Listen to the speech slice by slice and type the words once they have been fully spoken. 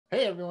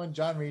Hey everyone,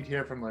 John Reed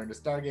here from Learn to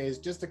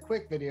Stargaze. Just a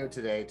quick video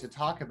today to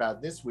talk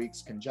about this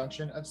week's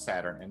conjunction of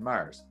Saturn and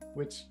Mars,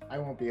 which I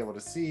won't be able to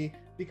see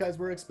because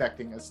we're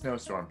expecting a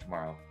snowstorm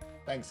tomorrow.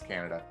 Thanks,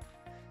 Canada.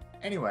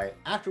 Anyway,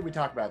 after we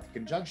talk about the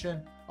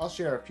conjunction, I'll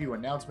share a few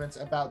announcements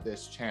about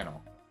this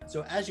channel.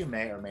 So as you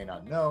may or may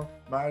not know,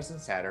 Mars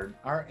and Saturn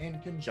are in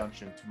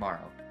conjunction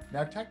tomorrow.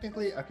 Now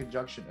technically a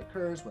conjunction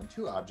occurs when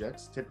two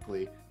objects,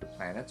 typically the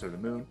planets or the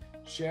moon,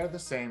 share the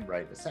same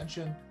right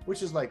ascension,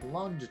 which is like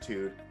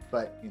longitude,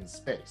 but in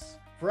space.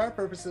 For our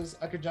purposes,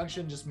 a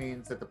conjunction just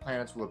means that the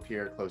planets will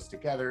appear close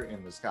together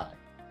in the sky.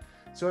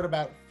 So at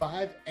about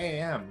 5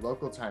 a.m.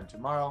 local time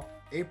tomorrow,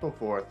 April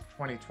 4th,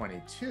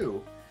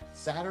 2022,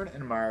 Saturn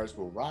and Mars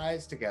will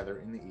rise together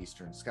in the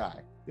eastern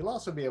sky. You'll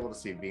also be able to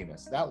see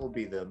Venus. That will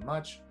be the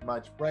much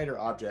brighter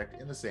object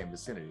in the same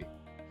vicinity.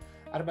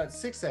 At about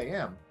 6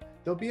 a.m.,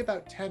 they'll be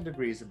about 10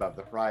 degrees above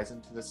the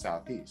horizon to the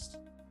southeast.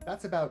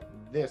 That's about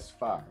this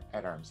far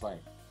at arm's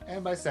length.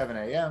 And by 7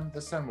 a.m.,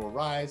 the sun will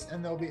rise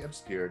and they'll be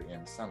obscured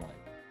in sunlight.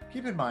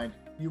 Keep in mind,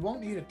 you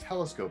won't need a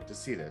telescope to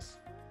see this.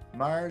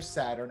 Mars,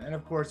 Saturn, and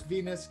of course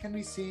Venus can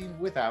be seen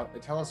without a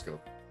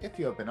telescope. If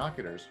you have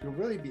binoculars, you'll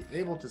really be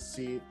able to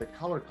see the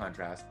color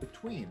contrast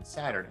between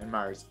Saturn and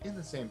Mars in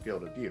the same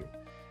field of view.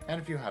 And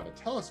if you have a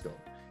telescope,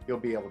 you'll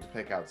be able to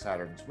pick out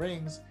Saturn's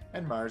rings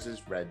and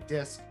Mars's red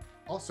disk,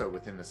 also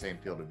within the same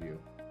field of view.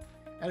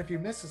 And if you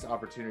miss this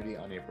opportunity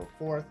on April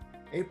 4th,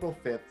 April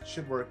 5th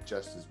should work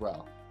just as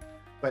well.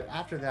 But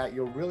after that,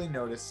 you'll really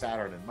notice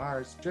Saturn and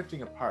Mars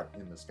drifting apart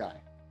in the sky.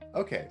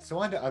 Okay, so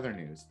on to other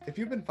news. If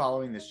you've been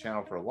following this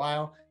channel for a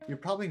while,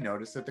 you've probably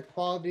noticed that the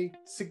quality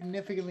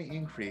significantly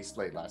increased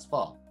late last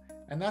fall.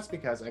 And that's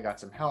because I got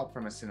some help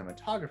from a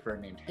cinematographer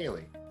named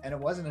Haley. And it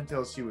wasn't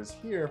until she was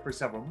here for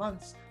several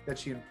months that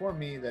she informed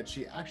me that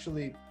she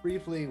actually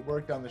briefly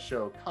worked on the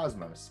show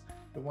Cosmos,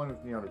 the one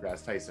with Neil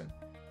deGrasse Tyson.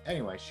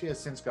 Anyway, she has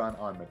since gone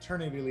on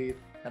maternity leave,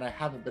 and I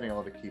haven't been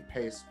able to keep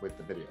pace with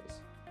the videos.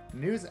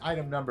 News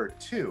item number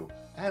 2,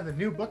 I have a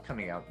new book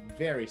coming out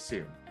very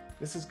soon.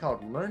 This is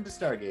called Learn to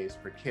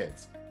Stargaze for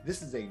Kids.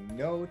 This is a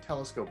no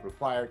telescope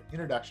required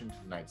introduction to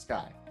the night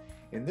sky.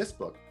 In this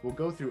book, we'll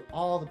go through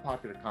all the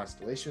popular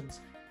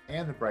constellations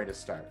and the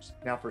brightest stars.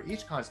 Now for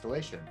each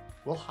constellation,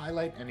 we'll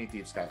highlight any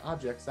deep sky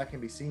objects that can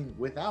be seen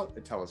without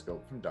a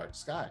telescope from dark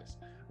skies,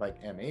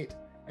 like M8,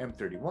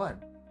 M31,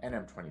 and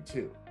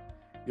M22.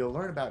 You'll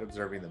learn about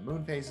observing the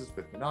moon phases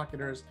with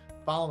binoculars,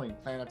 following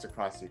planets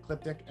across the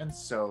ecliptic, and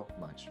so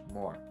much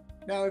more.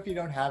 Now, if you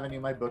don't have any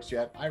of my books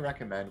yet, I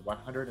recommend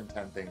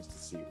 110 Things to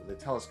See with a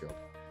Telescope.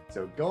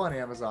 So go on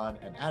Amazon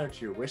and add it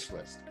to your wish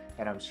list,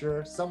 and I'm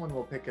sure someone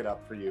will pick it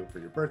up for you for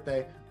your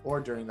birthday or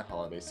during the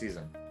holiday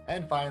season.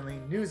 And finally,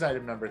 news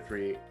item number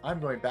 3,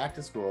 I'm going back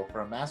to school for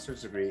a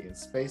master's degree in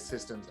Space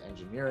Systems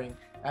Engineering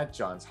at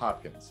Johns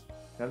Hopkins.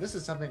 Now this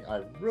is something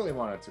I've really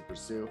wanted to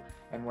pursue,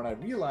 and when I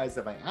realized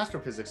that my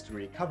astrophysics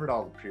degree covered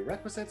all the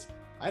prerequisites,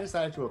 I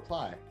decided to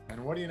apply,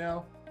 and what do you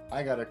know?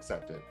 I got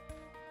accepted.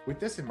 With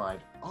this in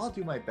mind, I'll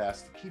do my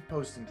best to keep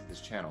posting to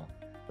this channel,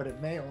 but it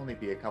may only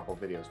be a couple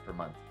videos per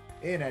month.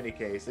 In any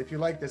case, if you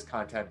like this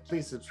content,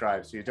 please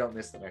subscribe so you don't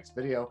miss the next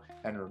video,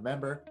 and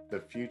remember,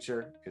 the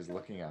future is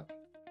looking up.